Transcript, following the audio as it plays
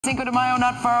Cinco de Mayo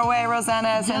not far away.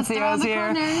 Rossana Ascencio is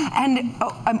here. And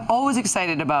I'm always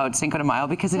excited about Cinco de Mayo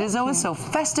because it is always so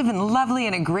festive and lovely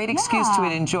and a great excuse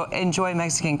to enjoy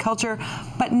Mexican culture,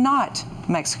 but not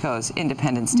Mexico's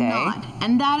Independence Day. Not.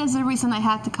 And that is the reason I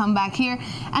had to come back here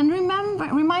and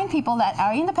remind people that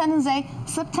our Independence Day,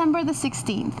 September the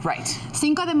 16th. Right.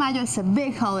 Cinco de Mayo is a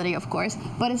big holiday, of course,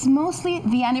 but it's mostly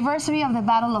the anniversary of the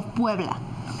Battle of Puebla.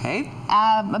 Okay.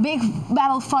 A big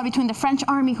battle fought between the French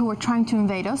army who were trying to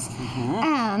invade us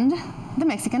and the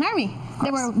Mexican army.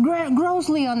 They were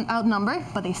grossly outnumbered,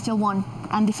 but they still won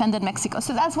and defended Mexico.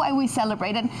 So that's why we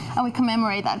celebrate it and we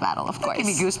commemorate that battle, of course. Give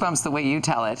me goosebumps the way you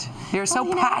tell it. You're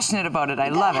so passionate about it. I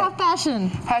love it. Have passion.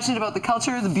 Passionate about the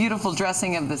culture, the beautiful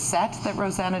dressing of the set that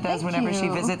Rossana does whenever she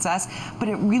visits us. But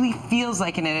it really feels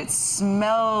like it, and it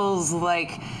smells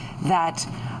like that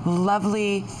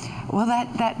lovely, well,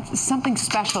 that something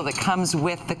special that comes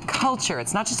with the culture.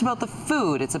 It's not just about the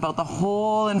food, it's about the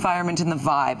whole environment and the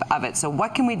vibe of it. So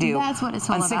what can we do on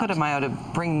Cinco de Mayo to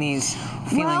bring these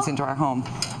feelings into our home?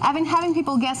 I've been having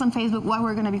people guess on Facebook what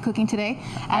we're going to be cooking today,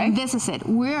 and this is it.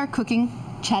 We are cooking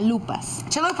chalupas.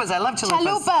 Chalupas, I love chalupas.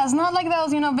 Chalupas, not like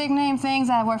those, big name things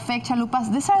that were fake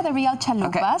chalupas. These are the real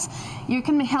chalupas. Okay. You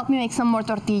can help me make some more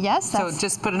tortillas. So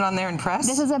just put it on there and press?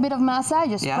 This is a bit of masa.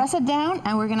 Just press it down,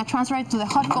 and we're going to transfer it to the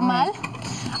hot comal.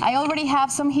 I already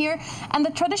have some here. And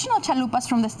the traditional chalupas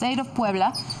from the state of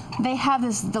Puebla, they have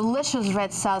this delicious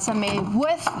red salsa made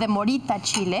with the morita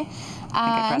chile. I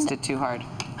think I pressed it too hard.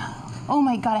 Oh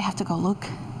my God, I have to go look.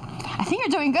 I think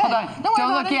you're doing good. Hold on.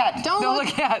 Don't look yet. Don't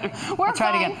look yet. We're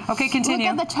try it again. Okay, continue.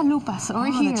 Look at the chalupas over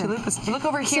here. The chalupas. Look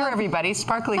over here, everybody.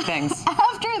 Sparkly things.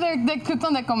 After they're cooked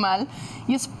on the comal,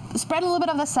 you spread a little bit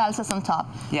of the salsas on top.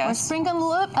 Yes. Or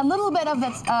sprinkle a little bit of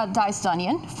the diced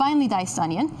onion, finely diced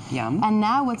onion. Yum. And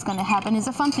now what's going to happen is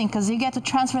a fun thing because you get to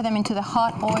transfer them into the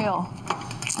hot oil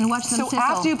and watch them sizzle. So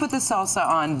after you put the salsa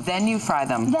on, then you fry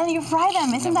them. Then you fry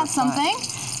them. Isn't that something?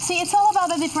 See, it's all about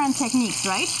the different techniques,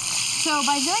 right? So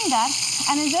by doing that,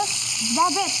 and it's just,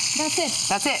 that's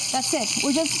it. That's it.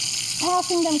 We're just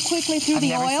passing them quickly through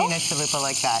the oil. I've never seen a chalupa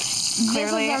like that.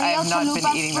 Clearly, I have not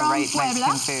been eating the right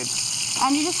Mexican food.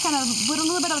 And you just kind of put a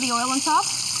little bit of the oil on top,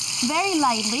 very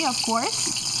lightly, of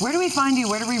course. Where do we find you?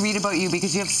 Where do we read about you?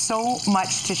 Because you have so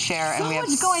much to share, and we have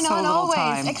so little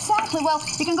time. Exactly. Well,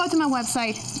 you can go to my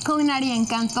website, Culinary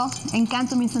Encanto.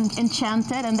 Encanto means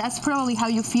enchanted, and that's probably how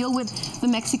you feel with the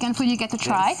Mexican food you get to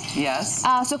try. Yes.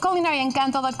 So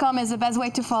culinaryencanto.com is the best way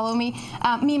to follow me.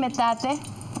 Mi Metate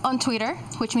on Twitter,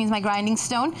 which means my grinding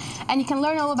stone, and you can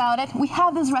learn all about it. We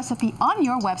have this recipe on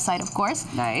your website, of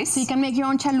course. Nice. So you can make your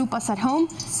own chalupas at home.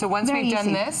 So once we've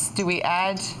done this, do we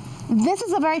add? This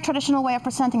is a very traditional way of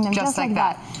presenting them, just like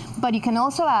that. But you can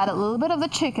also add a little bit of the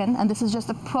chicken, and this is just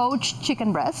a poached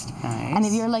chicken breast. Nice. And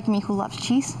if you're like me who loves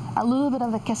cheese, a little bit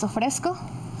of the queso fresco,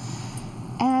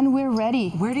 and we're ready.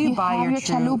 Where do you buy your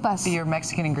chalupas? Your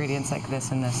Mexican ingredients like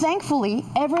this and this? Thankfully,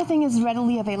 everything is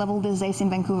readily available these days in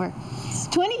Vancouver.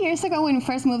 20 years ago when we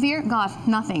first moved here, God,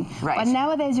 nothing. Right. But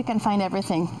nowadays you can find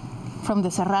everything. From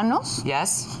the serranos,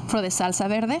 for the salsa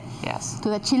verde, to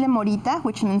the chile morita,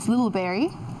 which means little berry.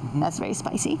 That's very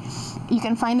spicy. You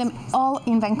can find them all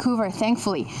in Vancouver,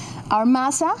 thankfully. Our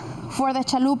masa for the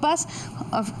chalupas,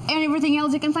 of everything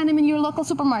else, you can find them in your local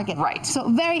supermarket. Right. So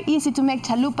very easy to make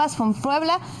chalupas from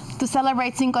Puebla to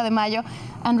celebrate Cinco de Mayo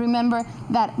and remember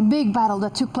that big battle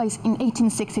that took place in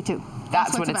 1862.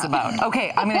 That's what it's about.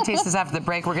 Okay, I'm going to taste this after the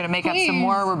break. We're going to make up some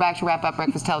more. We're back to wrap up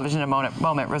Breakfast Television in a moment.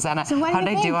 Rossana, so how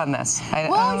did I do on this?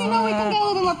 Well, we can get a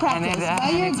little bit more practice.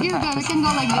 You're good. We can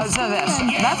go like this. So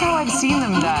that's how I've seen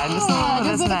them done. Just a little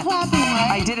bit of this and that.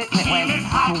 I did it and it went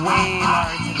way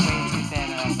large.